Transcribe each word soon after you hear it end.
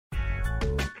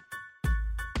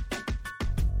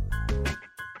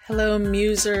Hello,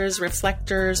 musers,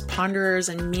 reflectors, ponderers,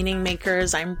 and meaning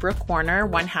makers. I'm Brooke Warner,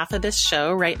 one half of this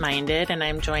show, Right Minded, and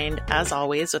I'm joined, as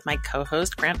always, with my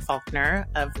co-host, Grant Faulkner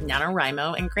of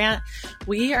NaNoWriMo. And Grant,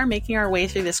 we are making our way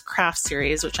through this craft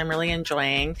series, which I'm really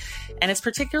enjoying, and it's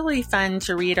particularly fun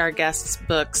to read our guests'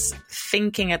 books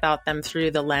thinking about them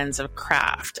through the lens of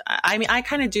craft. I mean, I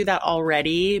kind of do that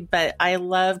already, but I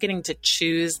love getting to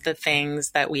choose the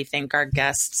things that we think our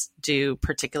guests do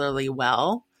particularly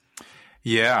well.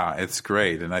 Yeah, it's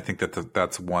great. And I think that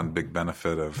that's one big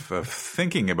benefit of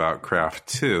thinking about craft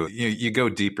too. You go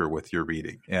deeper with your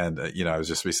reading. And, I was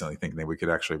just recently thinking that we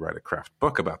could actually write a craft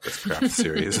book about this craft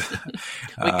series.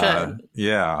 We could.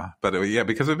 Yeah. But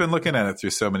because we've been looking at it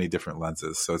through so many different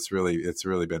lenses. So it's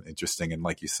really been interesting. And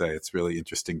like you say, it's really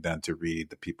interesting then to read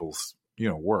the people's,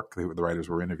 work, the writers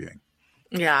we're interviewing.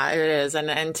 Yeah, it is.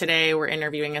 And today we're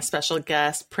interviewing a special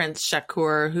guest, Prince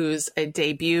Shakur, who's a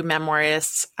debut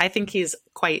memoirist. I think he's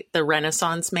quite the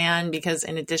Renaissance man because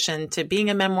in addition to being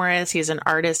a memoirist, he's an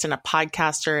artist and a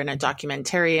podcaster and a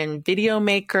documentarian, video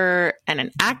maker, and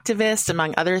an activist,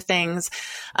 among other things.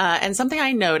 And something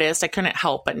I noticed, I couldn't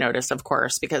help but notice, of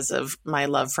course, because of my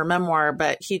love for memoir,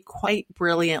 but he quite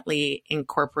brilliantly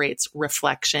incorporates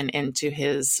reflection into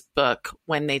his book.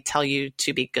 When They Tell You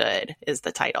to Be Good is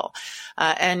the title.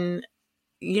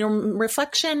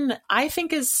 Reflection, I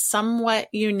think, is somewhat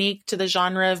unique to the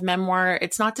genre of memoir.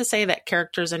 It's not to say that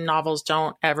characters in novels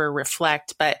don't ever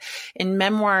reflect, but in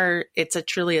memoir, it's a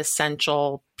truly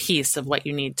essential piece of what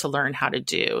you need to learn how to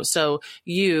do. So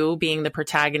you, being the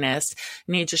protagonist,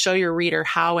 need to show your reader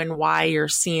how and why your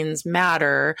scenes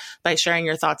matter by sharing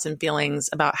your thoughts and feelings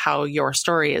about how your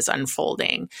story is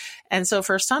unfolding. And so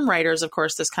for some writers, of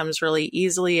course, this comes really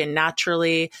easily and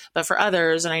naturally, but for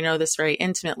others, and I know this very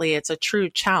intimately, it's a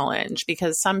true challenge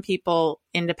because some people,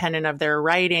 independent of their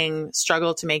writing,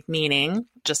 struggle to make meaning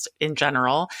just in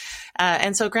general.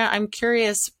 And so, Grant, I'm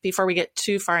curious, before we get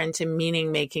too far into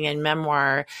meaning making in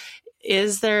memoir,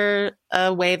 is there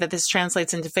a way that this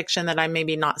translates into fiction that I'm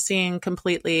maybe not seeing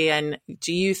completely? And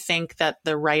do you think that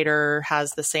the writer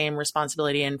has the same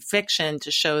responsibility in fiction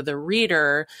to show the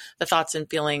reader the thoughts and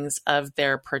feelings of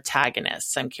their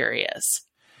protagonists? I'm curious.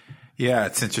 Yeah,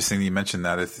 it's interesting you mentioned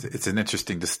that. It's an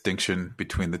interesting distinction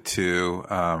between the two.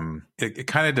 It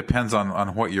kind of depends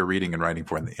on what you're reading and writing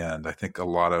for in the end. I think a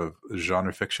lot of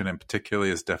genre fiction in particular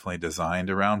is definitely designed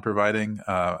around providing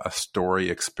a story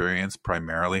experience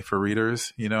primarily for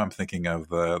readers. I'm thinking of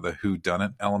the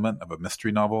whodunit element of a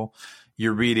mystery novel.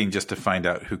 You're reading just to find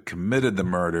out who committed the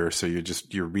murder. So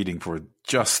you're reading for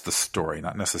just the story,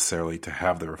 not necessarily to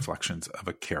have the reflections of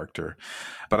a character.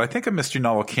 But I think a mystery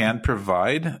novel can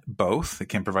provide both. It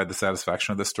can provide the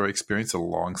satisfaction of the story experience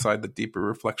alongside the deeper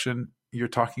reflection you're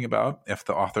talking about, if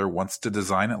the author wants to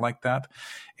design it like that.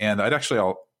 And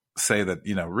I'll say that,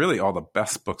 really all the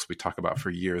best books we talk about for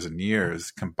years and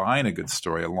years combine a good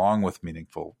story along with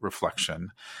meaningful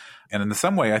reflection. And in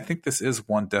some way, I think this is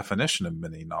one definition of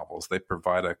mini novels. They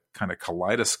provide a kind of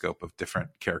kaleidoscope of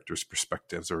different characters'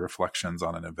 perspectives or reflections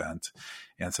on an event.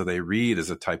 And so they read as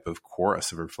a type of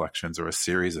chorus of reflections or a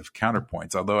series of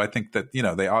counterpoints. Although I think that,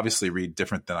 they obviously read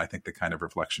different than I think the kind of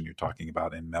reflection you're talking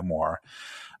about in memoir.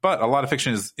 But a lot of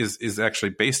fiction is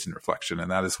actually based in reflection,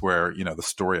 and that is where, the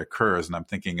story occurs. And I'm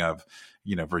thinking of,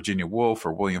 Virginia Woolf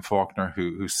or William Faulkner,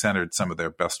 who centered some of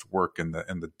their best work in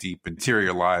the deep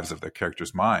interior lives of their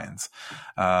characters' minds.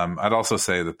 I'd also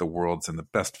say that the worlds in the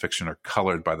best fiction are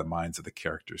colored by the minds of the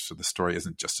characters. So the story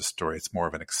isn't just a story. It's more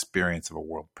of an experience of a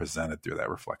world presented through that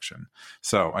reflection.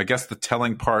 So I guess the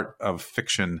telling part of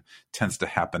fiction tends to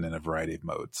happen in a variety of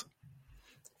modes.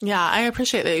 Yeah, I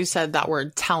appreciate that you said that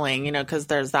word telling, because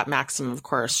there's that maxim, of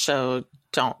course, show,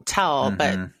 don't tell,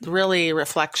 but really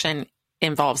reflection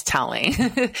involves telling,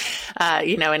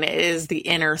 and it is the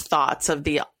inner thoughts of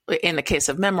in the case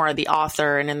of memoir, the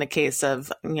author, and in the case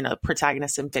of,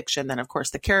 protagonists in fiction, then of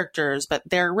course the characters, but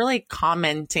they're really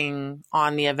commenting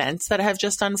on the events that have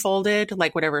just unfolded,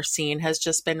 like whatever scene has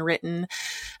just been written.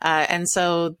 And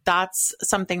so that's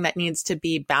something that needs to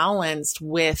be balanced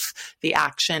with the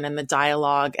action and the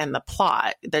dialogue and the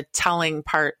plot. The telling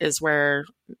part is where,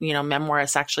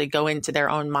 memoirists actually go into their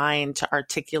own mind to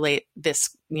articulate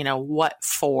this, what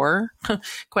for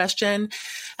question.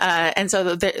 And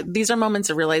so these are moments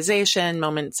of realization,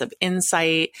 moments of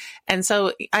insight. And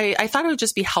so I thought it would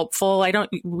just be helpful.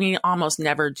 We almost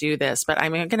never do this, but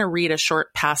I'm going to read a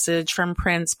short passage from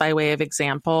Prince by way of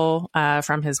example,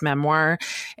 from his memoir.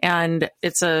 And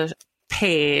it's a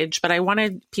page, but I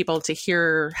wanted people to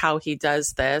hear how he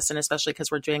does this, and especially because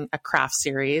we're doing a craft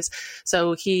series.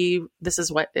 So this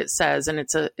is what it says, and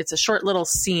it's a short little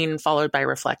scene followed by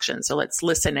reflection. So let's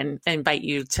listen and invite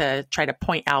you to try to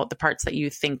point out the parts that you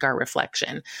think are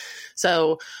reflection.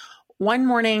 So one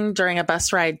morning during a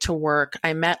bus ride to work,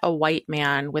 I met a white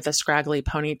man with a scraggly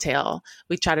ponytail.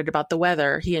 We chatted about the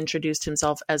weather. He introduced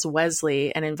himself as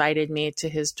Wesley and invited me to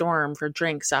his dorm for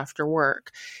drinks after work.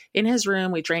 In his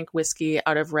room, we drank whiskey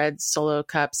out of red Solo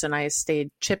cups, and I stayed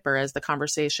chipper as the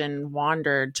conversation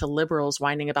wandered to liberals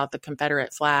whining about the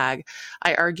Confederate flag.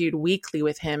 I argued weakly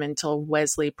with him until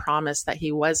Wesley promised that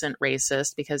he wasn't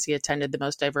racist because he attended the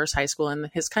most diverse high school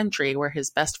in his country where his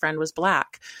best friend was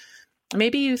Black.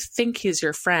 Maybe you think he's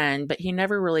your friend, but he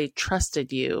never really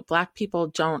trusted you. Black people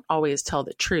don't always tell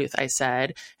the truth, I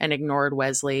said, and ignored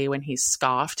Wesley when he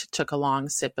scoffed, took a long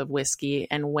sip of whiskey,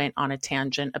 and went on a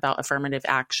tangent about affirmative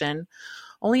action.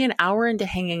 Only an hour into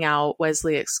hanging out,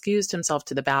 Wesley excused himself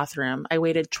to the bathroom. I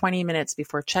waited 20 minutes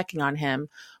before checking on him.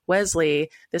 Wesley,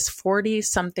 this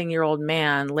 40-something-year-old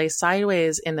man, lay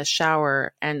sideways in the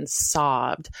shower and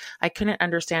sobbed. I couldn't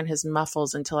understand his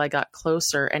muffles until I got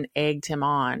closer and egged him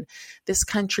on. "This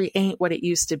country ain't what it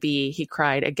used to be," he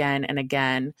cried again and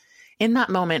again. In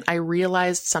that moment, I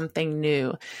realized something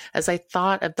new as I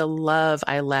thought of the love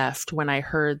I left when I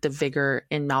heard the vigor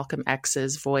in Malcolm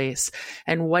X's voice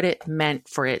and what it meant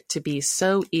for it to be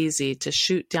so easy to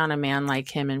shoot down a man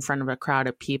like him in front of a crowd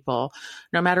of people.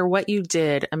 No matter what you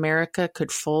did, America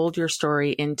could fold your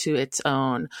story into its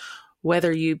own.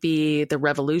 Whether you be the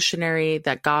revolutionary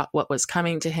that got what was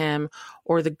coming to him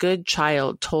or the good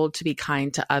child told to be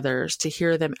kind to others, to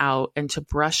hear them out and to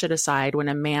brush it aside when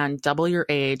a man double your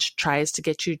age tries to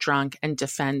get you drunk and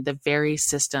defend the very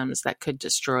systems that could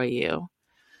destroy you.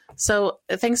 So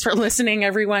thanks for listening,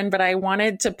 everyone. But I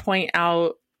wanted to point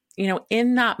out,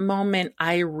 in that moment,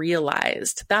 I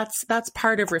realized that's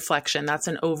part of reflection. That's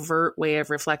an overt way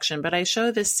of reflection. But I show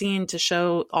this scene to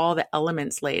show all the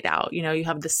elements laid out. You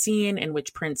have the scene in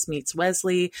which Prince meets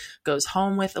Wesley, goes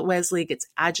home with Wesley, gets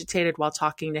agitated while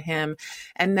talking to him,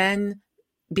 and then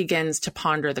begins to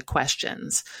ponder the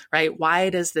questions, right? Why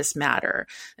does this matter?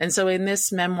 And so in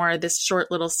this memoir, this short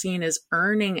little scene is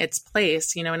earning its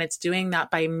place, and it's doing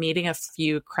that by meeting a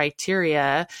few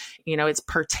criteria. It's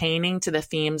pertaining to the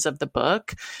themes of the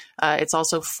book. It's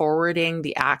also forwarding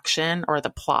the action or the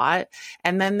plot.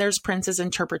 And then there's Prince's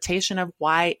interpretation of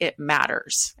why it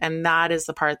matters. And that is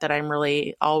the part that I'm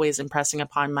really always impressing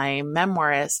upon my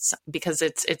memoirists because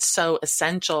it's so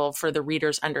essential for the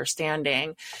reader's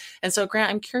understanding. And so, Grant,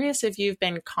 I'm curious if you've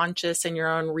been conscious in your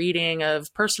own reading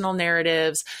of personal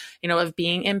narratives, of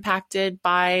being impacted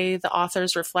by the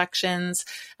author's reflections.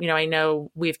 I know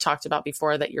we've talked about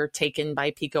before that you're taken by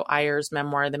Pico Iyer's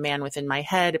memoir, The Man Within My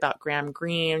Head, about Graham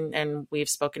Greene, and we've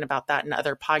spoken about that in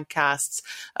other podcasts.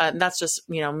 That's just,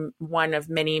 one of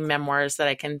many memoirs that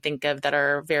I can think of that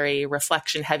are very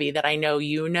reflection heavy that I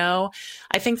know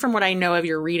I think from what I know of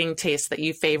your reading taste that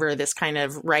you favor this kind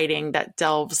of writing that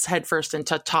delves headfirst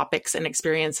into topics and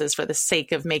experiences for the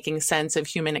sake of making sense of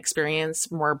human experience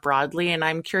more broadly. And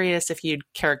I'm curious if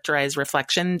you'd characterize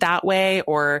reflection that way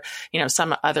or,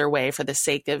 some other way for the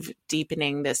sake of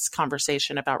deepening this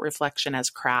conversation about reflection as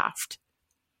craft.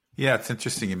 Yeah, it's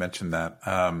interesting you mentioned that.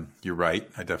 You're right.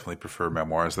 I definitely prefer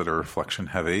memoirs that are reflection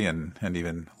heavy and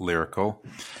even lyrical.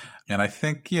 And I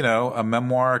think, a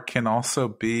memoir can also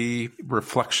be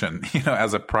reflection,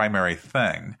 as a primary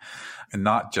thing and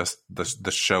not just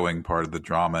the showing part of the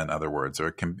drama, in other words, or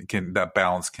it can that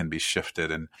balance can be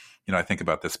shifted. And, I think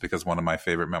about this because one of my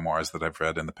favorite memoirs that I've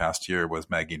read in the past year was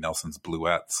Maggie Nelson's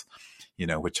Bluets,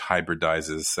 which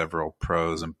hybridizes several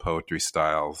prose and poetry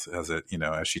styles as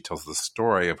she tells the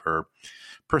story of her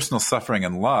personal suffering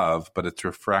and love, but it's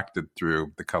refracted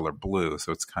through the color blue.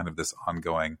 So it's kind of this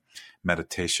ongoing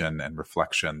meditation and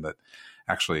reflection that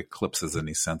actually eclipses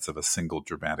any sense of a single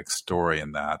dramatic story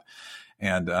in that.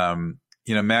 And,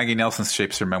 Maggie Nelson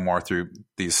shapes her memoir through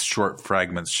these short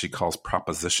fragments she calls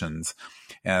propositions.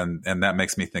 And that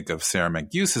makes me think of Sarah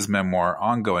Manguse's memoir,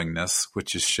 Ongoingness,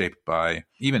 which is shaped by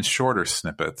even shorter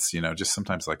snippets, just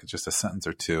sometimes like just a sentence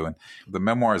or two. And the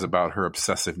memoir is about her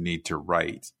obsessive need to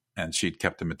write. And she'd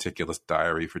kept a meticulous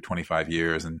diary for 25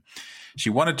 years. And she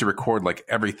wanted to record like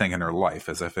everything in her life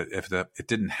as if it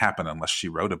didn't happen unless she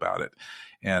wrote about it.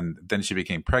 And then she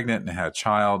became pregnant and had a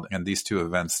child. And these two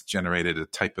events generated a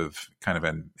type of kind of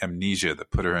an amnesia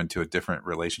that put her into a different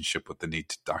relationship with the need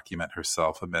to document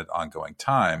herself amid ongoing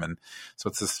time. And so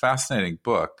it's this fascinating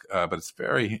book, but it's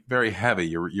very, very heavy.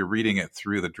 You're reading it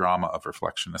through the drama of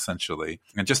reflection, essentially.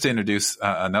 And just to introduce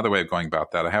another way of going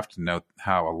about that, I have to note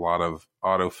how a lot of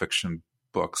autofiction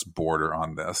books border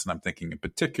on this. And I'm thinking in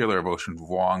particular of Ocean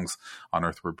Vuong's On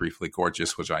Earth We're Briefly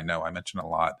Gorgeous, which I know I mention a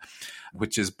lot,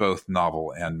 which is both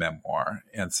novel and memoir.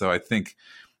 And so I think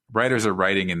writers are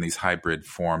writing in these hybrid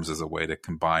forms as a way to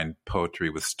combine poetry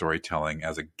with storytelling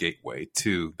as a gateway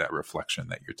to that reflection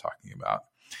that you're talking about.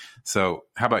 So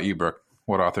how about you, Brooke?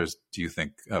 What authors do you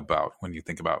think about when you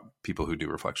think about people who do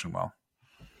reflection well?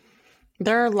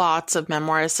 There are lots of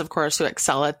memoirists, of course, who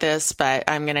excel at this, but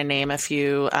I'm going to name a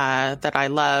few that I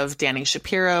love. Dani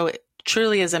Shapiro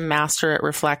truly is a master at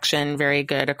reflection, very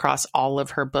good across all of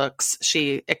her books.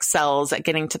 She excels at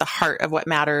getting to the heart of what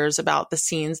matters about the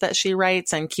scenes that she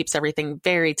writes and keeps everything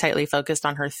very tightly focused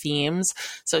on her themes.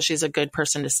 So she's a good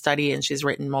person to study, and she's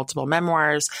written multiple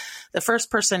memoirs. The first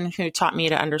person who taught me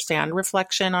to understand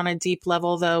reflection on a deep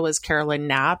level, though, was Carolyn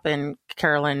Knapp, and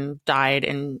Carolyn died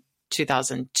in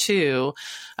 2002,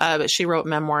 but she wrote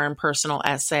memoir and personal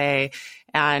essay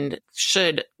and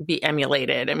should be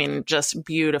emulated. I mean, just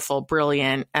beautiful,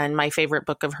 brilliant. And my favorite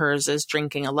book of hers is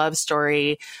Drinking a Love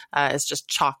Story. It's just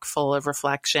chock full of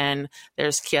reflection.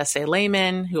 There's Kiese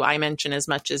Layman, who I mention as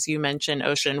much as you mention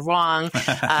Ocean Vuong.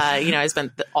 I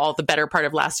spent all the better part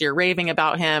of last year raving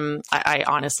about him. I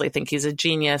honestly think he's a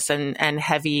genius, and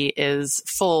Heavy is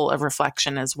full of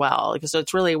reflection as well. So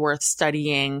it's really worth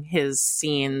studying his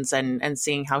scenes and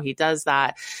seeing how he does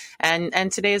that.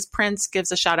 And today's Prince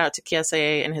gives a shout out to Kiese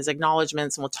in his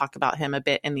acknowledgments, and we'll talk about him a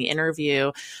bit in the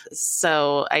interview.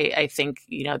 So I think,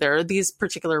 there are these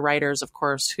particular writers, of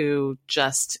course, who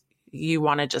you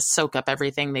want to just soak up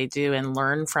everything they do and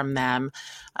learn from them.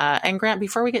 And Grant,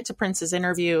 before we get to Prince's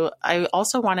interview, I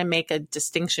also want to make a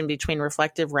distinction between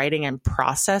reflective writing and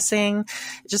processing,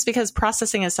 just because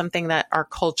processing is something that our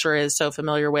culture is so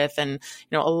familiar with. And,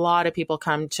 a lot of people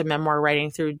come to memoir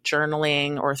writing through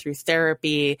journaling or through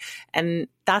therapy, and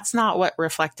that's not what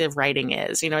reflective writing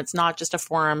is. It's not just a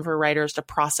forum for writers to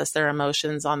process their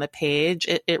emotions on the page.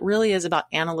 It really is about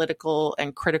analytical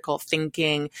and critical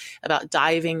thinking, about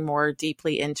diving more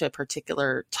deeply into a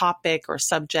particular topic or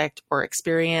subject or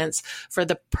experience for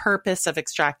the purpose of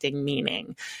extracting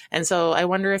meaning. And so I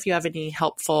wonder if you have any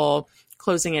helpful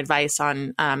closing advice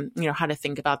on, how to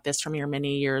think about this from your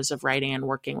many years of writing and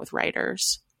working with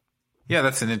writers. Yeah,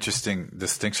 that's an interesting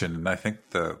distinction. And I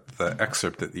think the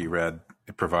excerpt that you read,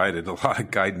 it provided a lot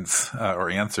of guidance or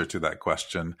answer to that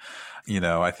question.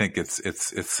 I think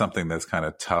it's something that's kind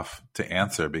of tough to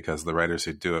answer because the writers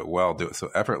who do it well do it so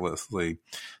effortlessly.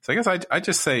 So I guess I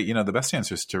just say, the best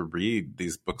answer is to read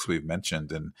these books we've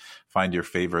mentioned and find your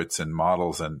favorites and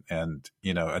models and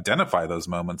identify those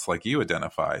moments like you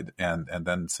identified and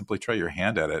then simply try your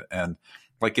hand at it. And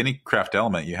like any craft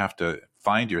element, you have to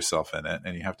find yourself in it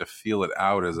and you have to feel it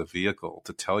out as a vehicle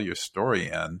to tell your story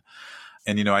in.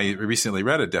 And, I recently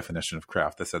read a definition of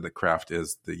craft that said that craft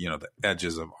is the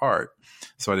edges of art.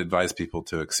 So I'd advise people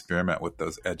to experiment with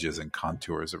those edges and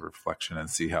contours of reflection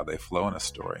and see how they flow in a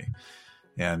story.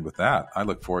 And with that, I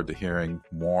look forward to hearing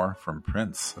more from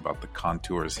Prince about the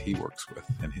contours he works with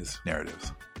in his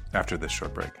narratives after this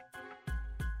short break.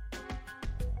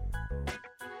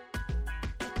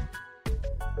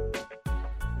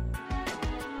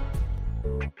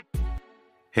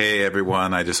 Hey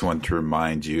everyone, I just want to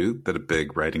remind you that a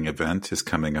big writing event is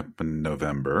coming up in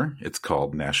November. It's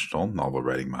called National Novel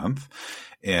Writing Month.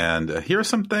 And here are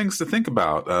some things to think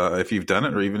about if you've done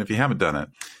it or even if you haven't done it.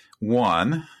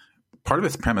 One, part of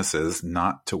its premise is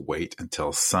not to wait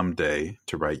until someday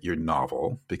to write your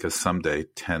novel because someday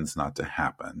tends not to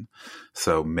happen.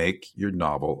 So make your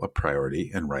novel a priority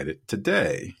and write it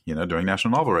today, during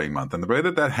National Novel Writing Month. And the way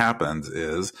that happens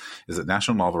is that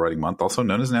National Novel Writing Month, also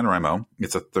known as NaNoWriMo,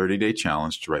 it's a 30-day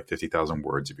challenge to write 50,000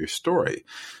 words of your story.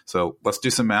 So let's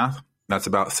do some math. That's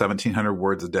about 1,700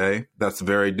 words a day. That's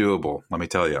very doable. Let me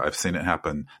tell you, I've seen it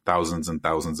happen thousands and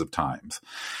thousands of times.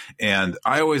 And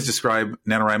I always describe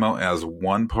NaNoWriMo as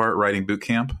 1 part writing boot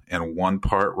camp and 1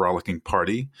 part rollicking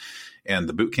party. And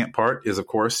the boot camp part is, of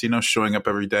course, showing up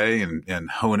every day and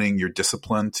honing your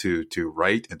discipline to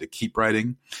write and to keep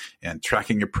writing and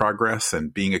tracking your progress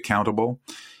and being accountable.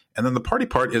 And then the party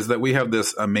part is that we have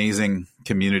this amazing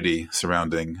community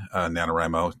surrounding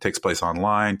NaNoWriMo. It takes place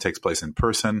online, takes place in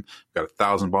person. We've got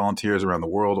 1,000 volunteers around the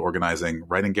world organizing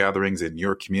writing gatherings in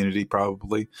your community,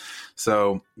 probably.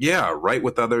 So yeah, write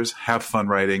with others, have fun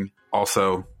writing.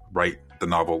 Also, write the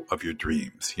novel of your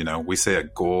dreams. We say a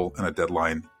goal and a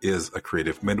deadline is a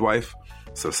creative midwife.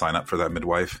 So sign up for that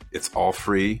midwife. It's all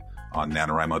free on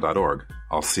NaNoWriMo.org.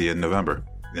 I'll see you in November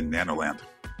in Nanoland.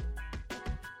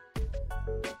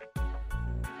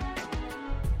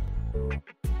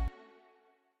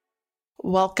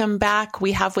 Welcome back.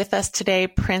 We have with us today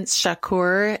Prince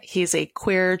Shakur. He's a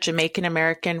queer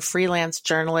Jamaican-American freelance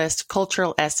journalist,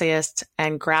 cultural essayist,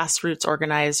 and grassroots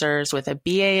organizer with a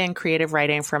BA in creative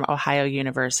writing from Ohio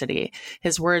University.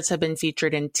 His words have been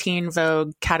featured in Teen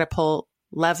Vogue, Catapult,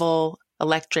 Level,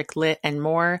 Electric Lit, and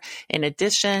more. In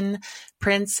addition,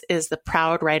 Prince is the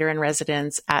proud writer in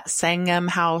residence at Sangam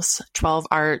House, 12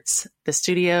 Arts, the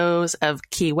studios of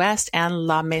Key West, and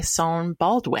La Maison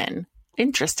Baldwin.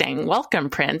 Interesting. Welcome,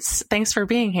 Prince. Thanks for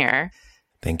being here.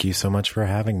 Thank you so much for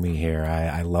having me here.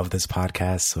 I love this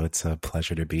podcast, so it's a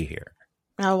pleasure to be here.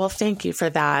 Oh, well, thank you for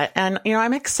that. And,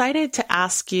 I'm excited to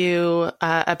ask you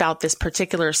about this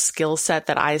particular skill set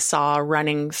that I saw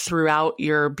running throughout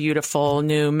your beautiful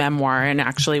new memoir. And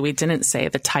actually, we didn't say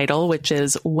the title, which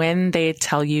is When They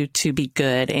Tell You to Be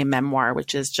Good, a memoir,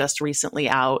 which is just recently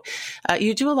out.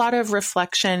 You do a lot of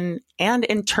reflection and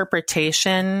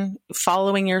interpretation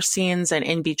following your scenes and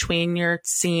in between your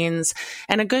scenes.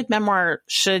 And a good memoir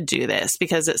should do this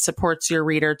because it supports your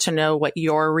reader to know what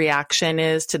your reaction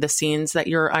is to the scenes that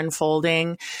you're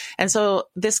unfolding. And so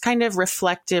this kind of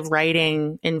reflective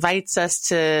writing invites us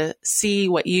to see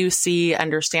what you see,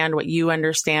 understand what you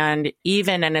understand,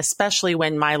 even and especially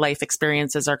when my life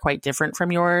experiences are quite different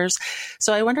from yours.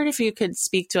 So I wondered if you could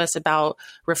speak to us about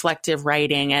reflective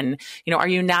writing and, are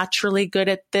you naturally good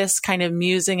at this kind of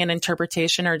musing and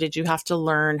interpretation, or did you have to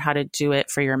learn how to do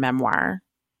it for your memoir?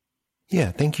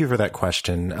 Yeah, thank you for that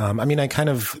question. I kind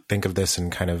of think of this in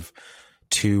kind of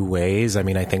two ways. I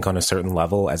think on a certain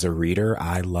level as a reader,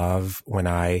 I love when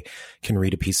I can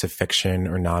read a piece of fiction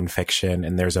or nonfiction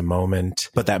and there's a moment,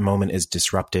 but that moment is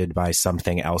disrupted by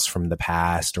something else from the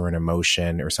past or an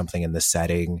emotion or something in the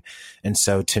setting. And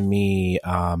so to me,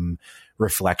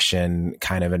 reflection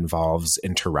kind of involves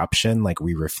interruption, like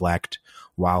we reflect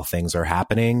while things are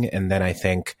happening. And then I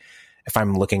think if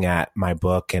I'm looking at my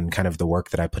book and kind of the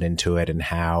work that I put into it and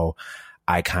how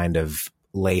I kind of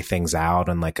lay things out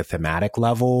on like a thematic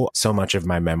level, so much of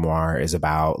my memoir is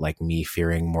about like me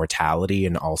fearing mortality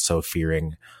and also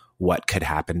fearing what could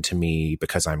happen to me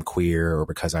because I'm queer or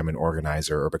because I'm an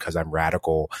organizer or because I'm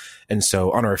radical. And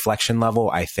so on a reflection level,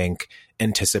 I think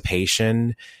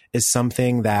anticipation is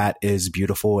something that is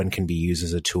beautiful and can be used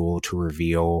as a tool to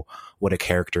reveal what a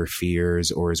character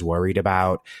fears or is worried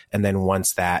about. And then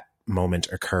once that moment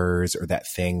occurs or that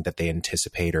thing that they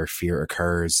anticipate or fear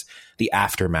occurs, the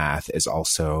aftermath is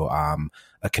also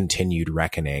a continued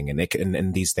reckoning.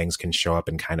 And these things can show up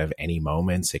in kind of any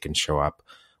moments. It can show up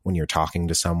when you're talking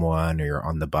to someone or you're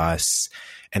on the bus.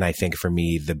 And I think for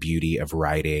me, the beauty of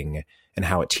writing and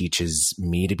how it teaches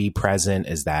me to be present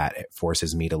is that it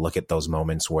forces me to look at those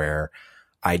moments where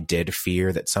I did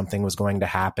fear that something was going to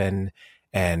happen.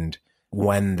 And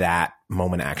when that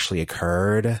moment actually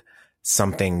occurred,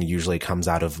 something usually comes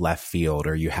out of left field,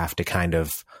 or you have to kind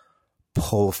of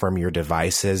pull from your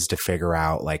devices to figure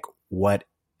out like, what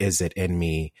is it in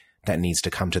me that needs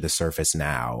to come to the surface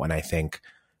now? And I think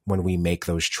when we make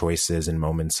those choices in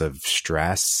moments of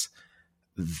stress,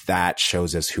 that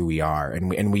shows us who we are.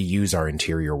 And we use our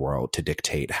interior world to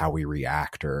dictate how we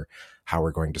react or how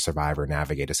we're going to survive or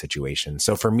navigate a situation.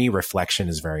 So for me, reflection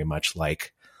is very much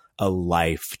like a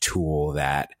life tool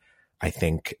that I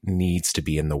think needs to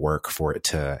be in the work for it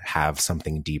to have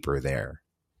something deeper there.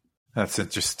 That's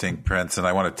interesting, Prince. And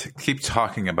I want to keep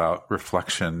talking about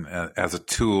reflection as a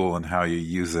tool and how you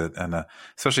use it, and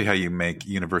especially how you make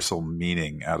universal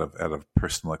meaning out of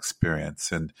personal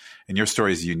experience. And your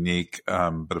story is unique,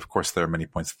 but of course there are many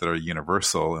points that are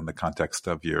universal in the context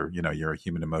of your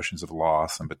human emotions of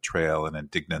loss and betrayal and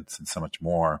indignance and so much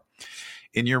more.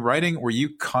 In your writing, were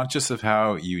you conscious of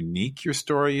how unique your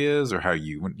story is, or how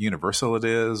universal it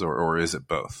is, or is it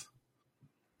both?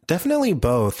 Definitely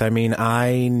both. I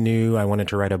knew I wanted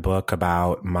to write a book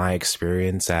about my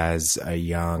experience as a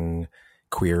young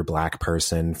queer Black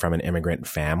person from an immigrant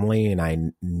family, and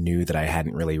I knew that I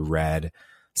hadn't really read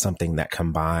something that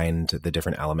combined the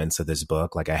different elements of this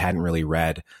book. Like I hadn't really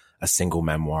read a single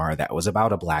memoir that was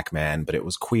about a Black man, but it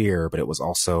was queer, but it was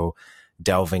also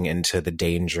delving into the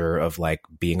danger of like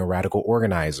being a radical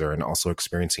organizer and also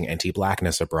experiencing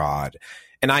anti-Blackness abroad.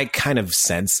 And I kind of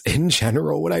sense in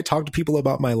general, when I talk to people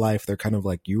about my life, they're kind of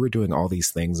like, you were doing all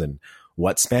these things in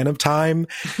what span of time?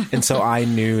 And so I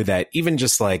knew that even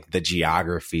just like the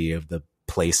geography of the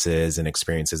places and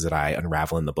experiences that I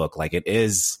unravel in the book, like it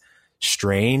is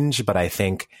strange, but I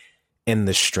think in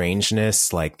the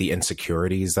strangeness, like the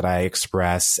insecurities that I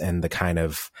express and the kind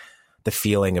of the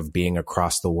feeling of being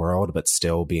across the world, but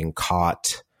still being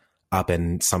caught up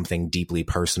in something deeply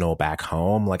personal back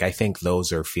home. Like, I think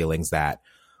those are feelings that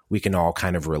we can all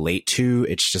kind of relate to.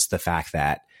 It's just the fact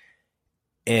that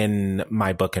in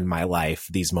my book and my life,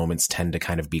 these moments tend to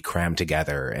kind of be crammed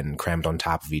together and crammed on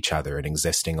top of each other and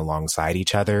existing alongside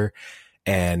each other.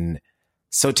 And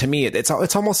so to me,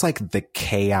 it's almost like the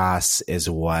chaos is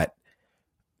what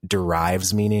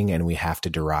derives meaning, and we have to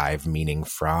derive meaning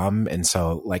from. And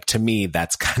so, like, to me,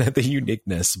 that's kind of the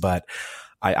uniqueness. But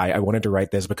I wanted to write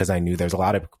this because I knew there's a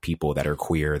lot of people that are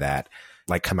queer that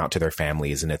like come out to their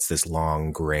families, and it's this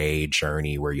long gray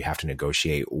journey where you have to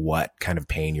negotiate what kind of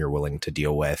pain you're willing to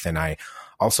deal with. And I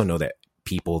also know that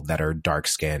people that are dark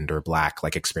skinned or Black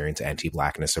like experience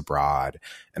anti-Blackness abroad.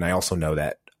 And I also know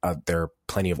that there are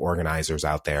plenty of organizers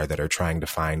out there that are trying to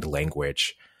find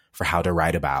language for how to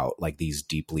write about like these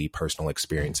deeply personal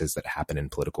experiences that happen in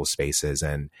political spaces.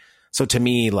 And so to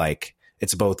me, like,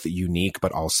 it's both unique,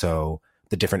 but also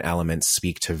the different elements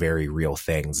speak to very real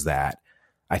things that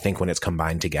I think when it's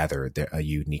combined together, a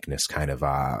uniqueness kind of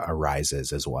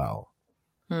arises as well.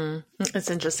 It's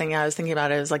interesting. Yeah, I was thinking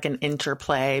about it as like an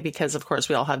interplay because, of course,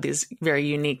 we all have these very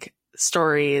unique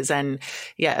stories. And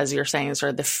yeah, as you're saying, sort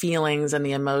of the feelings and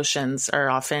the emotions are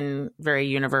often very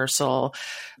universal.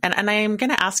 And I'm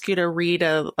going to ask you to read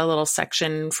a little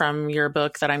section from your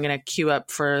book that I'm going to queue up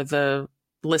for the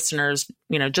listeners,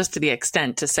 just to the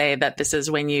extent to say that this is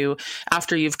when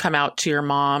after you've come out to your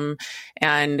mom,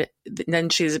 and then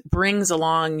she brings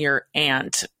along your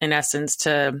aunt, in essence,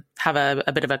 to have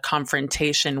a bit of a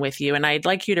confrontation with you. And I'd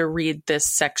like you to read this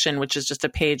section, which is just a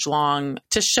page long,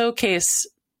 to showcase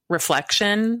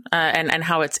reflection and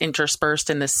how it's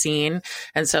interspersed in the scene.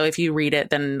 And so if you read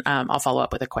it, then I'll follow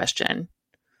up with a question.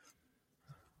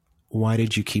 "Why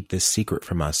did you keep this secret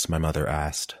from us?" my mother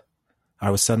asked. I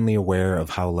was suddenly aware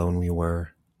of how alone we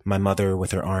were, my mother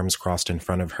with her arms crossed in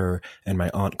front of her and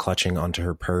my aunt clutching onto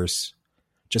her purse.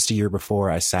 Just a year before,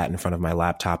 I sat in front of my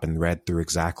laptop and read through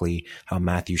exactly how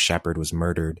Matthew Shepard was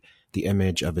murdered. The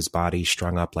image of his body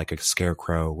strung up like a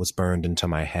scarecrow was burned into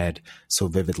my head so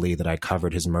vividly that I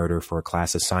covered his murder for a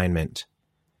class assignment.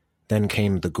 Then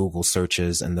came the Google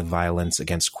searches and the violence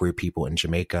against queer people in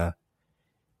Jamaica.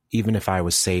 Even if I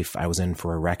was safe, I was in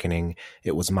for a reckoning.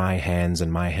 It was my hands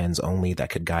and my hands only that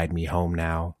could guide me home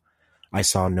now. I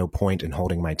saw no point in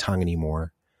holding my tongue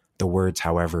anymore. The words,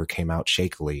 however, came out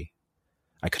shakily.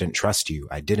 "I couldn't trust you.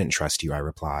 I didn't trust you," I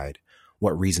replied.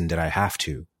 "What reason did I have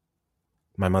to?"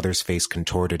 My mother's face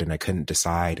contorted, and I couldn't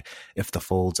decide if the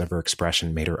folds of her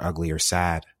expression made her ugly or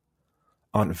sad.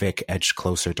 Aunt Vic edged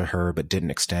closer to her but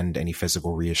didn't extend any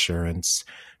physical reassurance.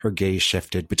 Her gaze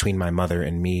shifted between my mother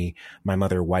and me. My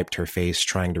mother wiped her face,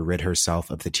 trying to rid herself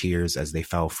of the tears as they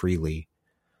fell freely.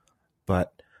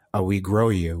 "But we grow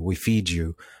you, we feed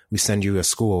you, we send you to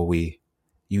school,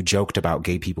 you joked about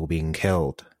gay people being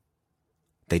killed."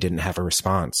 They didn't have a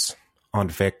response. Aunt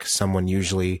Vic, someone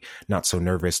usually not so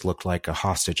nervous, looked like a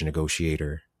hostage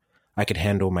negotiator. I could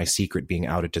handle my secret being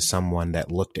outed to someone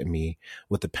that looked at me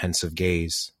with a pensive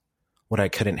gaze. What I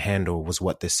couldn't handle was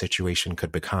what this situation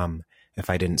could become if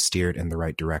I didn't steer it in the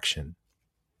right direction.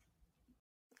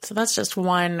 So that's just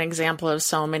one example of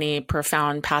so many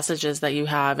profound passages that you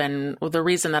have. And the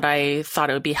reason that I thought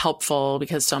it would be helpful,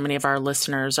 because so many of our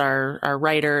listeners are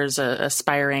writers,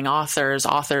 aspiring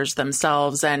authors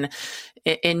themselves. And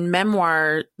in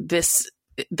memoir, this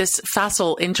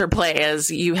facile interplay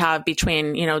as you have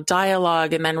between,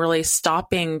 dialogue and then really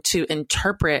stopping to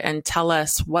interpret and tell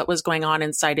us what was going on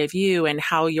inside of you and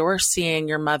how you're seeing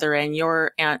your mother and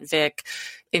your Aunt Vic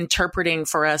interpreting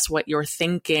for us what you're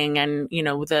thinking and,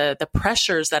 the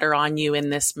pressures that are on you in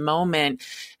this moment.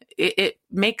 It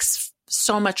makes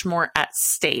so much more at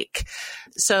stake.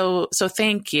 So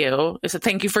thank you. So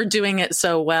thank you for doing it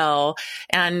so well.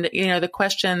 And, the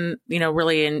question,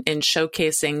 really in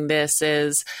showcasing this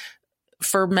is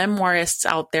for memoirists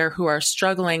out there who are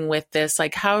struggling with this,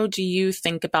 like, how do you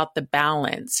think about the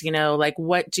balance?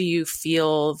 What do you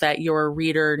feel that your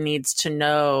reader needs to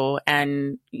know?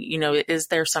 And, is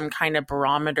there some kind of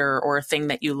barometer or thing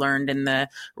that you learned in the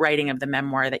writing of the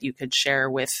memoir that you could share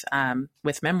with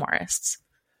memoirists?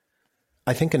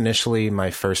 I think initially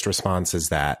my first response is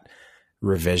that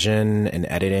revision and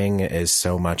editing is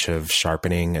so much of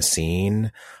sharpening a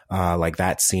scene. Like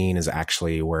that scene is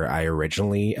actually where I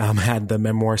originally had the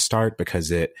memoir start, because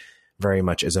it very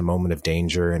much is a moment of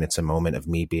danger and it's a moment of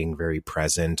me being very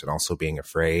present and also being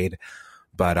afraid.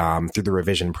 But through the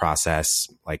revision process,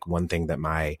 like one thing that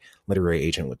my literary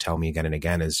agent would tell me again and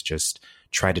again is just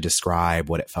try to describe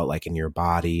what it felt like in your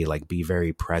body, like be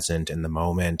very present in the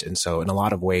moment. And so in a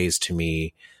lot of ways, to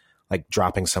me, like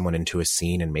dropping someone into a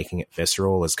scene and making it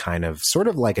visceral is kind of sort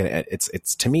of like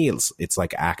to me, it's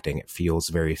like acting. It feels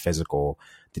very physical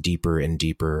the deeper and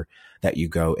deeper that you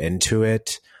go into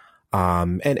it.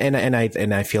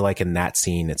 And I feel like in that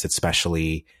scene, it's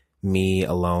especially me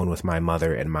alone with my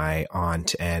mother and my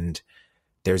aunt, and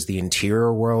there's the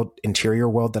interior world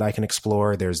that I can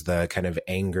explore. There's the kind of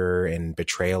anger and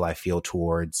betrayal I feel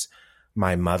towards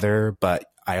my mother, but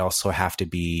I also have to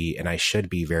be, and I should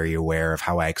be, very aware of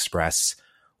how I express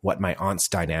what my aunt's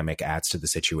dynamic adds to the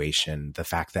situation. The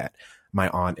fact that my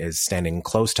aunt is standing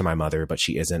close to my mother, but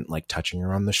she isn't like touching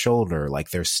her on the shoulder.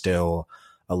 Like there's still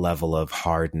a level of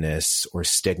hardness or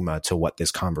stigma to what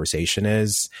this conversation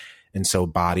is. And so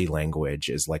body language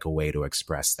is like a way to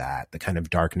express that, the kind of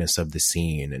darkness of the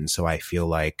scene. And so I feel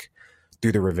like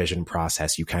through the revision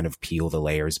process, you kind of peel the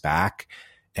layers back,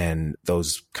 and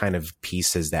those kind of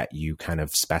pieces that you kind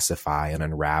of specify and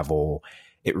unravel,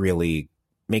 it really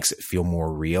makes it feel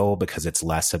more real, because it's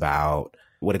less about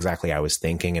what exactly I was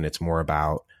thinking, and it's more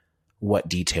about what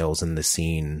details in the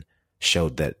scene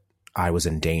showed that I was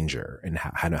in danger, and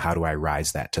how do I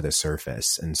rise that to the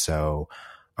surface. And so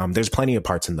there's plenty of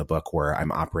parts in the book where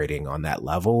I'm operating on that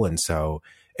level. And so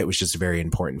it was just very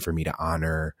important for me to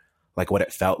honor like what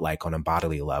it felt like on a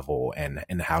bodily level,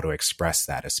 and how to express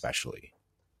that especially.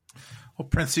 Well,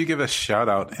 Prince, you give a shout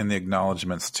out in the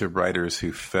acknowledgments to writers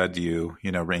who fed you,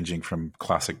 ranging from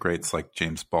classic greats like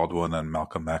James Baldwin and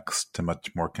Malcolm X to much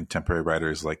more contemporary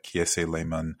writers like Kiese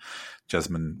Layman,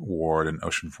 Jesmyn Ward, and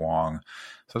Ocean Vuong.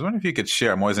 So I was wondering if you could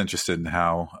share. I'm always interested in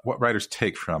what writers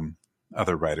take from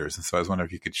other writers. And so I was wondering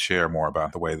if you could share more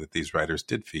about the way that these writers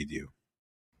did feed you.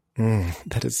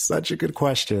 That is such a good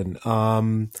question.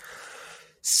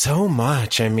 So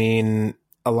much. I mean,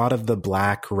 a lot of the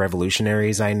Black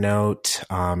revolutionaries I note,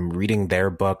 reading their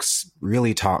books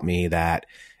really taught me that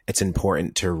it's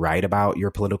important to write about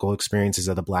your political experiences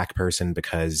as a Black person,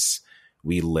 because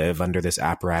we live under this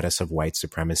apparatus of white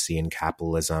supremacy and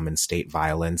capitalism and state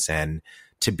violence, and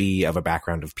to be of a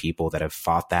background of people that have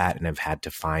fought that and have had to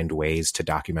find ways to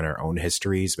document our own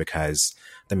histories because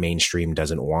the mainstream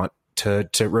doesn't want to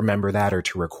remember that or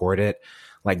to record it.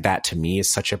 Like that to me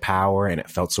is such a power, and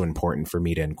it felt so important for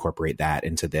me to incorporate that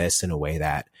into this in a way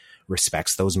that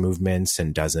respects those movements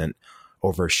and doesn't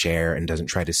overshare and doesn't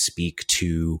try to speak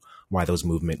to why those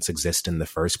movements exist in the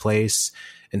first place.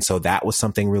 And so that was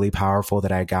something really powerful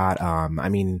that I got. I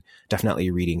mean, definitely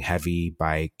reading Heavy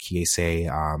by Kiese.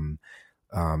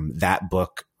 That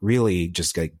book really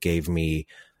just gave me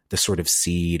the sort of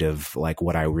seed of like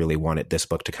what I really wanted this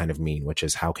book to kind of mean, which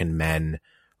is how can men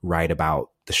write about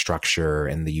the structure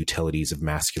and the utilities of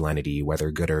masculinity, whether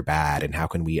good or bad, and how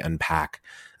can we unpack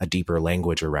a deeper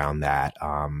language around that?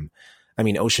 I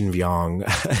mean, Ocean Vuong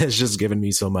has just given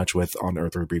me so much with On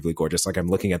Earth We're Briefly Gorgeous. Like I'm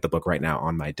looking at the book right now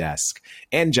on my desk,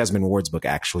 and Jesmyn Ward's book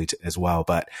actually as well.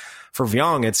 But for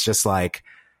Vuong, it's just like,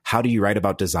 how do you write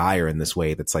about desire in this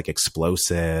way that's like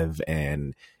explosive,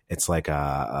 and it's like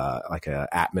a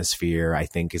atmosphere, I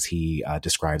think, as he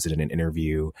describes it in an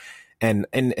interview. And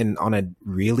on a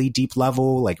really deep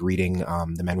level, like reading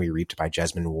The Men We Reaped by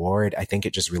Jesmyn Ward, I think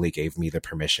it just really gave me the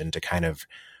permission to kind of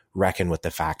reckon with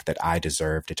the fact that I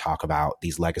deserve to talk about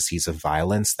these legacies of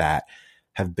violence that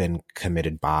have been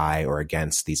committed by or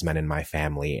against these men in my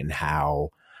family, and how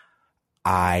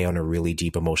I, on a really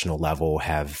deep emotional level,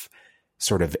 have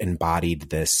sort of embodied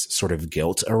this sort of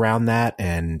guilt around that.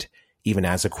 And even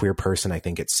as a queer person, I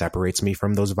think it separates me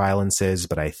from those violences,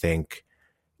 but I think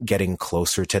getting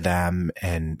closer to them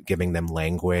and giving them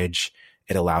language,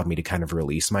 it allowed me to kind of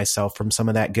release myself from some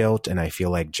of that guilt. And I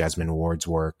feel like Jesmyn Ward's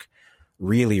work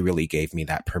really, really gave me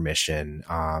that permission.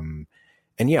 And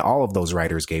yeah, all of those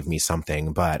writers gave me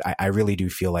something, but I really do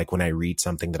feel like when I read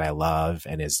something that I love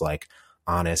and is like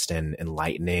honest and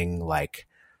enlightening, like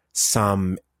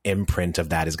some imprint of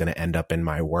that is going to end up in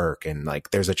my work. And like,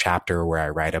 there's a chapter where I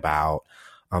write about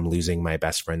losing my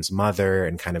best friend's mother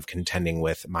and kind of contending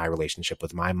with my relationship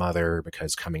with my mother,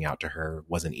 because coming out to her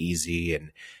wasn't easy,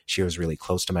 and she was really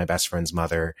close to my best friend's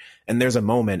mother. And there's a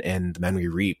moment in The Men We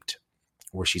Reaped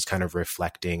where she's kind of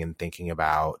reflecting and thinking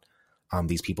about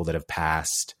these people that have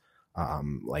passed,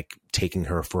 like taking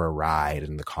her for a ride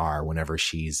in the car whenever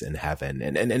she's in heaven.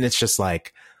 And it's just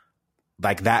like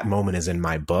that moment is in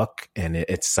my book, and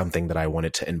it's something that I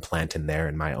wanted to implant in there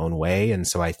in my own way. And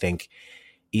so I think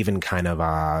even kind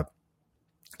of,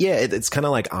 it's kind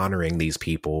of like honoring these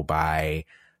people by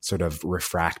sort of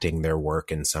refracting their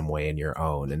work in some way in your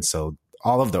own. And so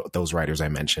all of those writers I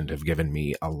mentioned have given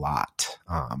me a lot.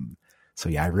 So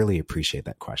yeah, I really appreciate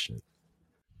that question.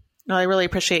 Well, I really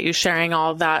appreciate you sharing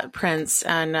all of that, Prince.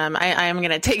 And I am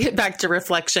going to take it back to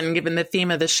reflection, given the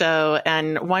theme of the show.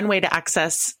 And one way to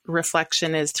access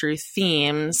reflection is through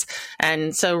themes.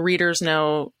 And so readers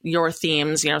know your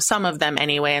themes, some of them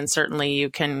anyway, and certainly you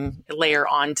can layer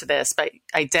onto this, but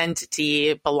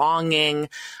identity, belonging,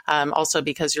 also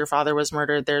because your father was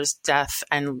murdered, there's death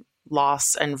and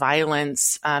loss and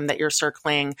violence that you're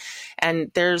circling. And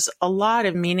there's a lot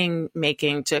of meaning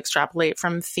making to extrapolate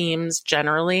from themes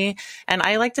generally. And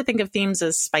I like to think of themes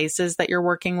as spices that you're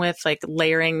working with, like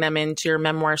layering them into your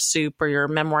memoir soup or your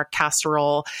memoir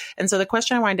casserole. And so the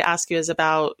question I wanted to ask you is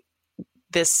about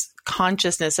this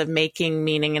consciousness of making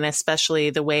meaning, and especially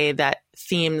the way that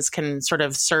themes can sort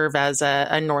of serve as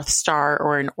a North Star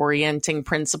or an orienting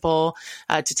principle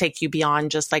to take you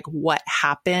beyond just like what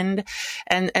happened.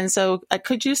 And so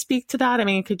could you speak to that? I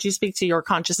mean, could you speak to your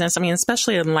consciousness? I mean,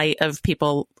 especially in light of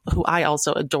people who I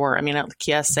also adore. I mean,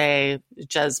 Kiese,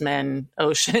 Jesmyn,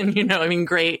 Ocean,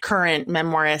 great current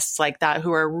memoirists like that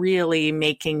who are really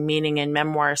making meaning in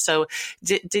memoir. So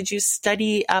did you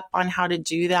study up on how to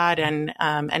do that?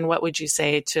 And what would you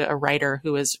say to a writer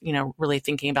who is, really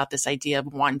thinking about this idea of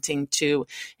wanting to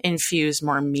infuse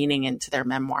more meaning into their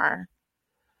memoir?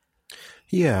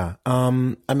 Yeah.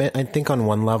 I think on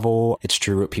one level, it's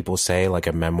true what people say, like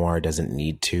a memoir doesn't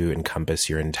need to encompass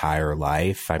your entire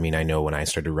life. I mean, I know when I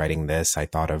started writing this, I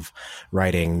thought of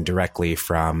writing directly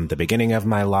from the beginning of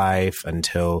my life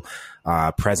until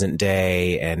present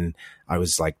day. And I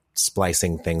was like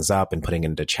splicing things up and putting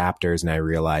into chapters. And I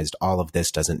realized all of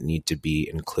this doesn't need to be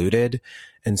included.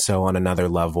 And so on another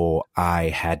level, I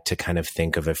had to kind of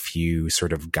think of a few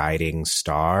sort of guiding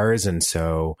stars. And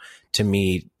so to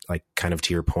me, like kind of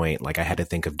to your point, like I had to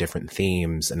think of different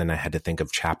themes, and then I had to think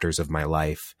of chapters of my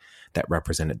life that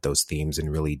represented those themes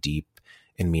in really deep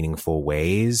and meaningful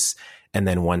ways. And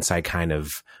then once I kind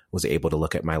of was able to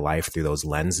look at my life through those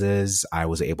lenses, I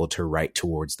was able to write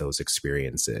towards those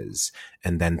experiences.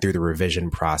 And then through the revision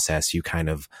process, you kind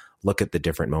of look at the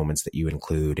different moments that you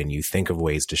include, and you think of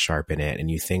ways to sharpen it, and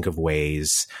you think of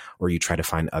ways, or you try to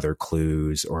find other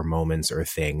clues or moments or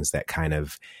things that kind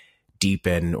of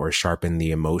deepen or sharpen the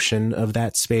emotion of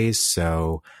that space.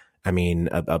 So, I mean,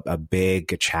 a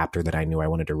big chapter that I knew I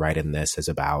wanted to write in this is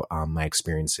about my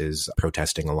experiences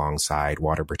protesting alongside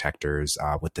water protectors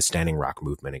with the Standing Rock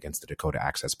movement against the Dakota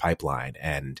Access Pipeline.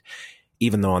 And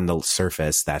even though on the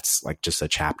surface, that's like just a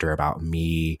chapter about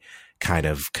me kind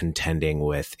of contending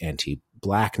with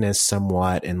anti-Blackness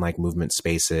somewhat in like movement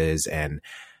spaces and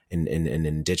in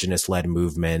indigenous-led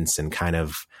movements and kind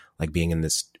of like being in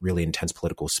this really intense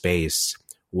political space,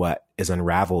 what is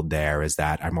unraveled there is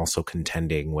that I'm also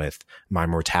contending with my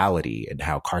mortality and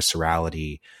how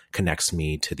carcerality connects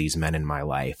me to these men in my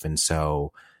life. And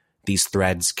so these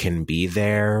threads can be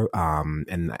there,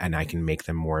 and I can make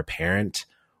them more apparent.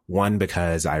 One,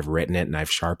 because I've written it and I've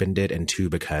sharpened it, and two,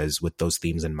 because with those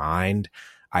themes in mind,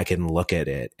 I can look at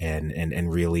it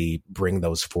and really bring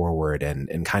those forward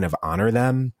and kind of honor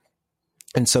them.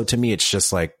 And so to me, it's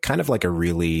just like kind of like a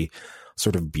really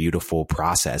sort of beautiful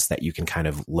process that you can kind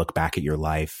of look back at your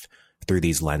life through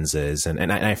these lenses.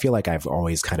 And I feel like I've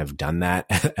always kind of done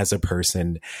that as a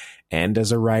person and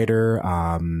as a writer.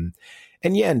 And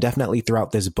definitely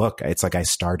throughout this book, it's like I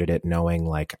started it knowing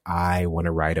like I want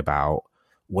to write about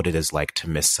what it is like to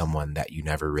miss someone that you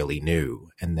never really knew.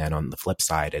 And then on the flip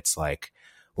side, it's like,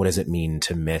 what does it mean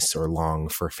to miss or long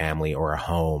for family or a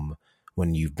home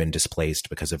when you've been displaced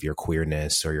because of your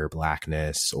queerness or your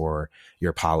Blackness or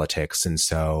your politics? And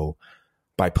so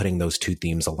by putting those two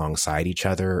themes alongside each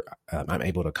other, I'm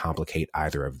able to complicate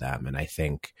either of them. And I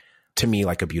think to me,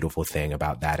 like a beautiful thing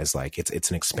about that is like, it's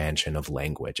an expansion of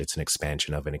language. It's an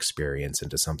expansion of an experience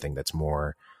into something that's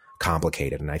more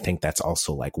complicated. And I think that's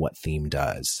also like what theme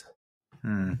does.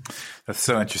 That's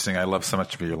so interesting. I love so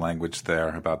much of your language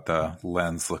there about the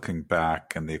lens looking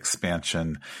back and the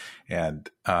expansion. And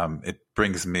it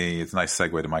brings me, it's a nice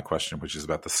segue to my question, which is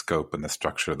about the scope and the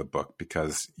structure of the book,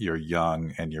 because you're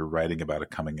young and you're writing about a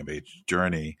coming of age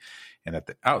journey. And at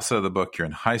the outset of the book, you're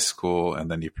in high school, and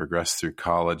then you progress through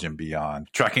college and beyond,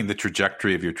 tracking the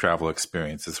trajectory of your travel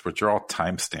experiences, which are all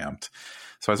time-stamped.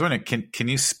 So I was wondering, can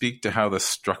you speak to how the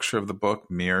structure of the book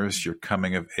mirrors your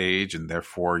coming of age and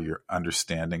therefore your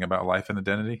understanding about life and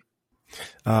identity?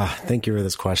 Thank you for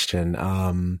this question.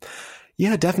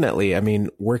 Yeah, definitely. I mean,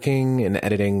 working and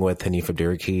editing with Hanif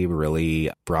Abdurraqib really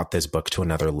brought this book to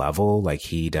another level. Like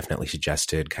he definitely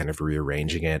suggested kind of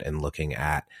rearranging it and looking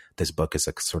at this book as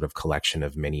a sort of collection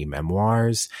of mini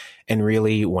memoirs. And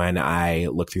really when I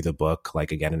look through the book,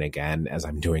 like again and again, as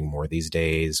I'm doing more these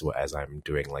days, as I'm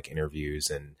doing like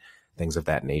interviews and things of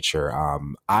that nature,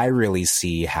 I really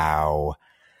see how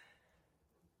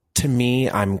To me,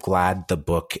 I'm glad the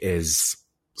book is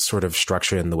sort of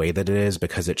structured in the way that it is,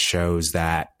 because it shows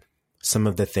that some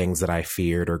of the things that I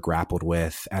feared or grappled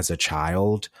with as a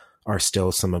child are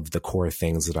still some of the core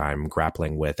things that I'm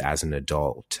grappling with as an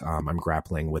adult. I'm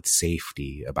grappling with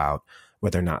safety, about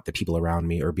whether or not the people around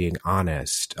me are being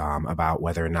honest, about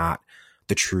whether or not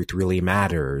the truth really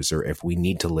matters, or if we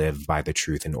need to live by the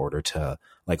truth in order to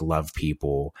like love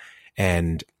people.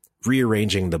 And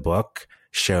rearranging the book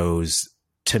shows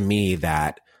to me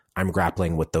that I'm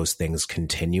grappling with those things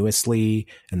continuously.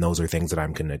 And those are things that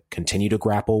I'm going to continue to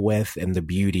grapple with. And the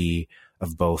beauty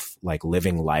of both like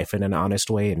living life in an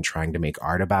honest way and trying to make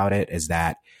art about it is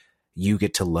that you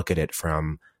get to look at it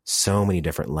from so many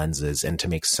different lenses and to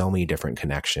make so many different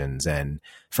connections. And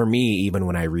for me, even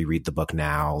when I reread the book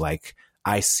now, like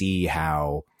I see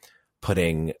how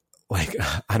putting like,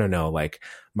 I don't know, like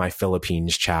my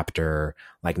Philippines chapter,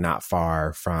 like not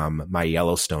far from my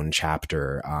Yellowstone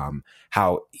chapter,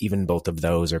 how even both of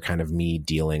those are kind of me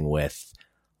dealing with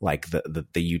like the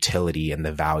utility and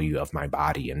the value of my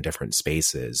body in different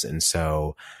spaces. And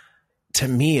so to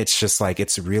me, it's just like,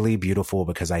 it's really beautiful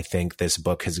because I think this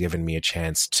book has given me a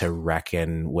chance to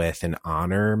reckon with and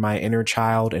honor my inner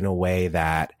child in a way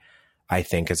that I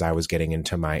think as I was getting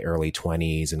into my early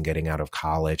 20s and getting out of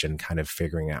college and kind of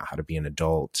figuring out how to be an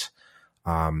adult,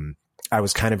 I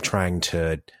was kind of trying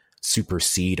to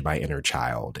supersede my inner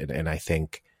child. And I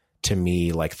think to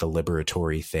me, like the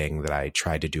liberatory thing that I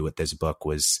tried to do with this book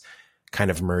was kind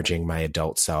of merging my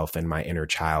adult self and my inner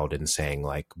child and saying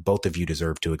like, both of you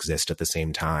deserve to exist at the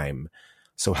same time.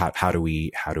 So how do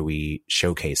we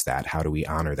showcase that? How do we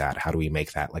honor that? How do we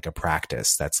make that like a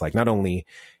practice that's like not only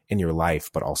in your life,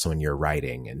 but also in your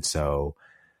writing? And so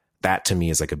that to me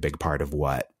is like a big part of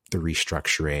what the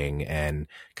restructuring and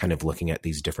kind of looking at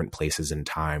these different places and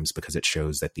times, because it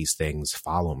shows that these things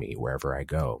follow me wherever I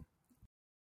go.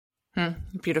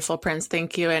 Beautiful, Prince.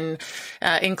 Thank you. And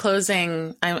in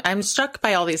closing, I'm struck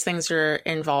by all these things you're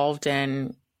involved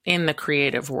in the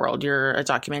creative world. You're a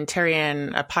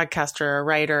documentarian, a podcaster, a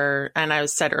writer. And I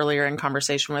said earlier in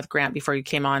conversation with Grant before you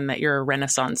came on that you're a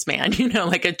Renaissance man, you know,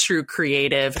 like a true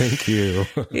creative. Thank you.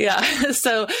 Yeah.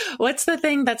 So what's the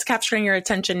thing that's capturing your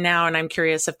attention now? And I'm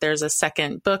curious if there's a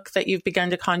second book that you've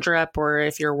begun to conjure up or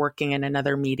if you're working in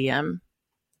another medium.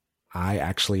 I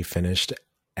actually finished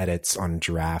edits on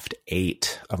draft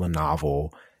 8 of a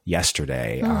novel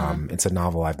yesterday. It's a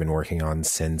novel I've been working on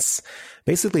since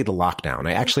basically the lockdown.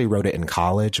 I actually wrote it in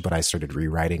college, but I started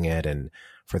rewriting it. And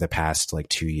for the past like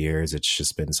 2 years, it's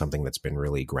just been something that's been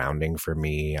really grounding for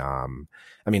me. I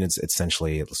mean, it's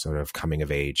essentially sort of coming of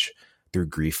age through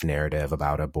grief narrative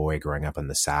about a boy growing up in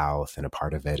the South. And a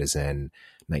part of it is in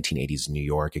 1980s New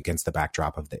York against the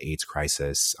backdrop of the AIDS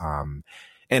crisis.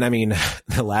 And I mean,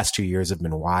 the last 2 years have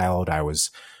been wild. I was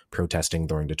protesting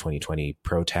during the 2020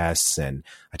 protests, and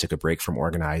I took a break from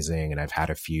organizing, and I've had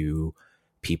a few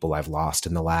people I've lost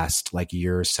in the last like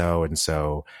year or so. And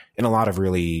so in a lot of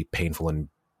really painful and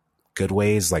good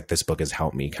ways, like this book has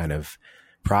helped me kind of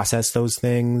process those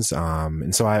things.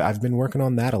 And so I've been working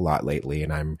on that a lot lately,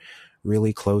 and I'm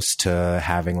really close to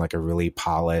having like a really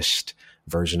polished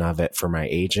version of it for my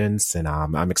agents. And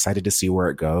I'm excited to see where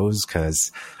it goes,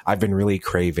 because I've been really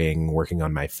craving working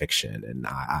on my fiction, and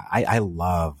I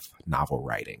love novel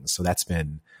writing. So that's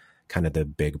been kind of the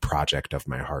big project of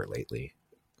my heart lately.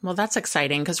 Well, that's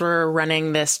exciting because we're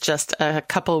running this just a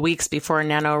couple of weeks before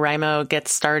NaNoWriMo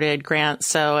gets started, Grant.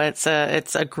 So it's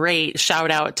a great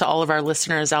shout out to all of our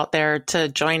listeners out there to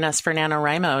join us for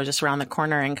NaNoWriMo just around the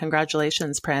corner. And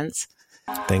congratulations, Prince.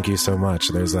 Thank you so much.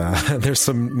 There's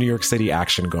some New York City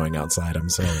action going outside. I'm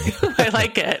sorry. I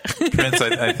like it. Prince,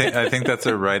 I think that's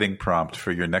a writing prompt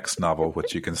for your next novel,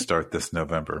 which you can start this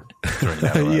November.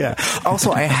 Yeah.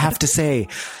 Also, I have to say,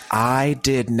 I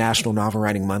did National Novel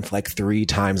Writing Month like 3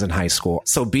 times in high school.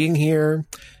 So being here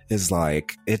is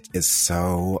like, it is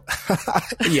so,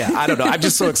 yeah, I don't know. I'm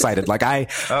just so excited. Like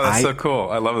that's so cool.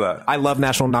 I love that. I love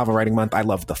National Novel Writing Month. I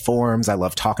love the forums. I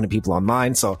love talking to people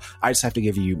online. So I just have to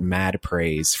give you mad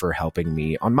praise for helping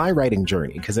me on my writing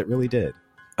journey, because it really did.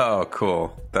 Oh,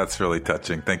 cool. That's really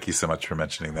touching. Thank you so much for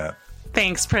mentioning that.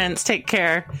 Thanks, Prince. Take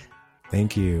care.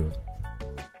 Thank you.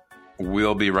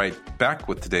 We'll be right back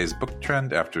with today's book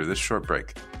trend after this short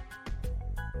break.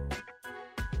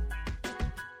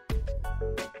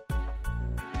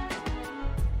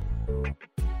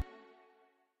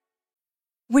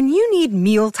 When you need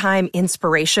mealtime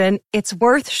inspiration, it's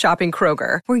worth shopping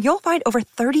Kroger, where you'll find over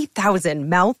 30,000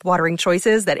 mouth-watering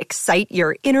choices that excite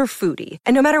your inner foodie.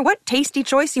 And no matter what tasty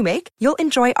choice you make, you'll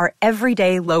enjoy our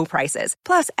everyday low prices,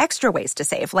 plus extra ways to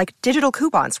save, like digital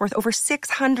coupons worth over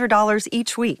 $600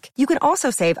 each week. You can also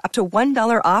save up to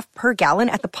 $1 off per gallon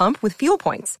at the pump with fuel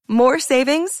points. More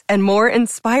savings and more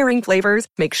inspiring flavors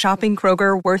make shopping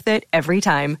Kroger worth it every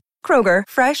time. Kroger,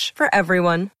 fresh for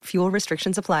everyone. Fuel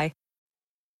restrictions apply.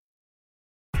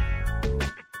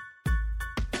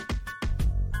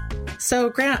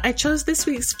 So, Grant, I chose this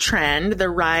week's trend, the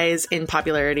rise in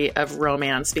popularity of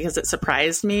romance, because it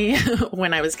surprised me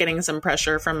when I was getting some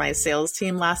pressure from my sales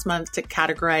team last month to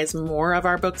categorize more of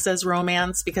our books as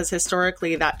romance, because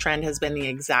historically that trend has been the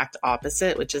exact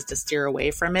opposite, which is to steer away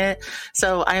from it.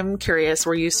 So I'm curious,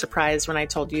 were you surprised when I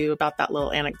told you about that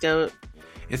little anecdote?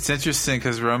 It's interesting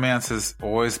because romance has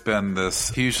always been this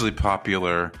hugely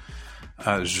popular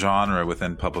genre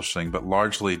within publishing, but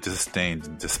largely disdained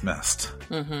and dismissed.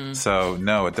 Mm-hmm. So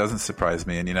no, it doesn't surprise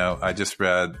me. And I just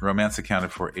read romance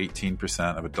accounted for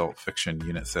 18% of adult fiction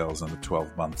unit sales in the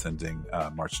 12 months ending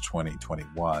March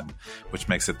 2021, which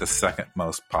makes it the second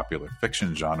most popular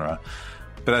fiction genre.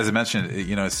 But as I mentioned,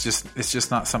 it's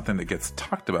just not something that gets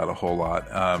talked about a whole lot.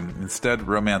 Instead,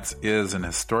 romance is and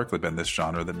historically been this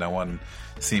genre that no one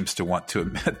seems to want to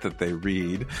admit that they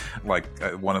read. Like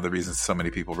one of the reasons so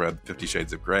many people read 50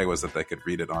 Shades of Grey was that they could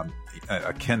read it on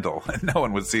a Kindle and no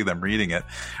one would see them reading it,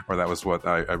 or that was what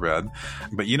I read.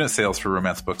 But unit sales for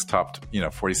romance books topped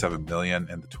 47 million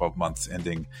in the 12 months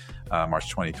ending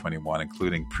March 2021,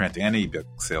 including print and ebook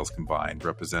sales combined,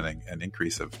 representing an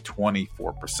increase of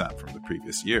 24% from the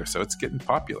previous year. So it's getting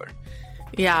popular.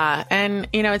 Yeah. And,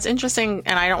 it's interesting,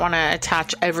 and I don't want to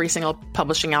attach every single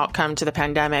publishing outcome to the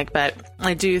pandemic, but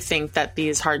I do think that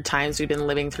these hard times we've been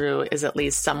living through is at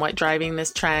least somewhat driving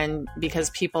this trend, because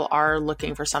people are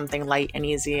looking for something light and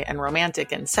easy and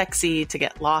romantic and sexy to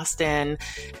get lost in.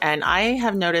 And I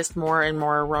have noticed more and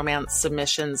more romance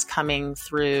submissions coming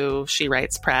through She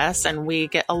Writes Press, and we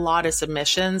get a lot of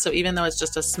submissions. So even though it's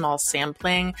just a small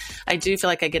sampling, I do feel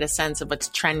like I get a sense of what's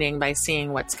trending by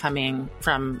seeing what's coming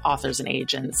from authors and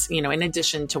agents, in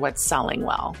addition to what's selling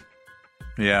well.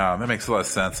 Yeah, that makes a lot of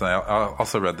sense. I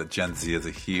also read that Gen Z is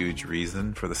a huge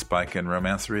reason for the spike in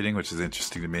romance reading, which is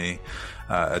interesting to me.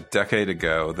 A decade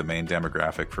ago, the main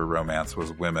demographic for romance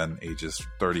was women ages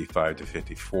 35 to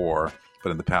 54. But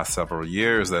in the past several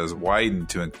years, that has widened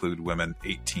to include women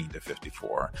 18 to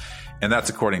 54. And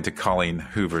that's according to Colleen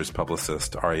Hoover's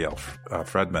publicist, Arielle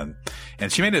Friedman.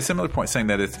 And she made a similar point, saying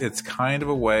that it's kind of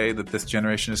a way that this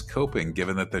generation is coping,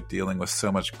 given that they're dealing with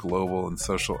so much global and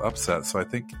social upset. So I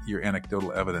think your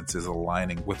anecdotal evidence is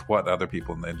aligning with what other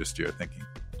people in the industry are thinking.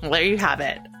 Well, there you have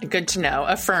it. Good to know.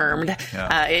 Affirmed.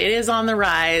 Yeah. It is on the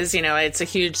rise. It's a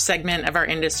huge segment of our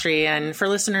industry. And for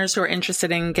listeners who are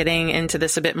interested in getting into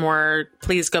this a bit more,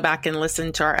 please go back and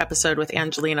listen to our episode with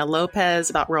Angelina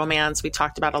Lopez about romance. We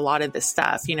talked about a lot of this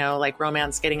stuff, like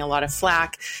romance getting a lot of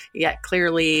flack, yet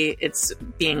clearly it's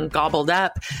being gobbled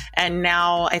up. And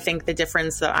now I think the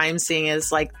difference that I'm seeing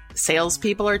is like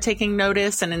salespeople are taking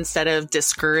notice, and instead of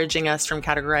discouraging us from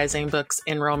categorizing books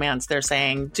in romance, they're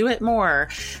saying, do it more.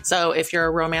 So if you're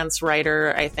a romance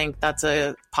writer, I think that's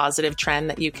a positive trend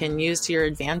that you can use to your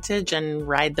advantage and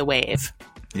ride the wave.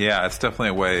 Yeah, it's definitely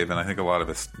a wave. And I think a lot of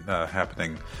it's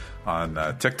happening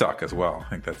on TikTok as well. I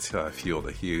think that's fueled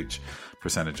a huge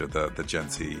percentage of the Gen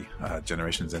Z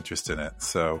generation's interest in it.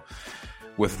 So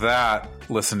with that,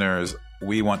 listeners,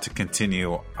 we want to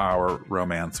continue our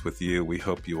romance with you. We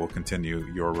hope you will continue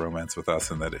your romance with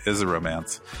us, and that it is a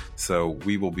romance. So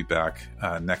we will be back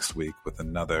next week with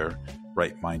another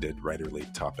right-minded,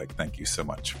 writer-lead topic. Thank you so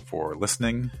much for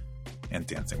listening and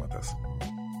dancing with us.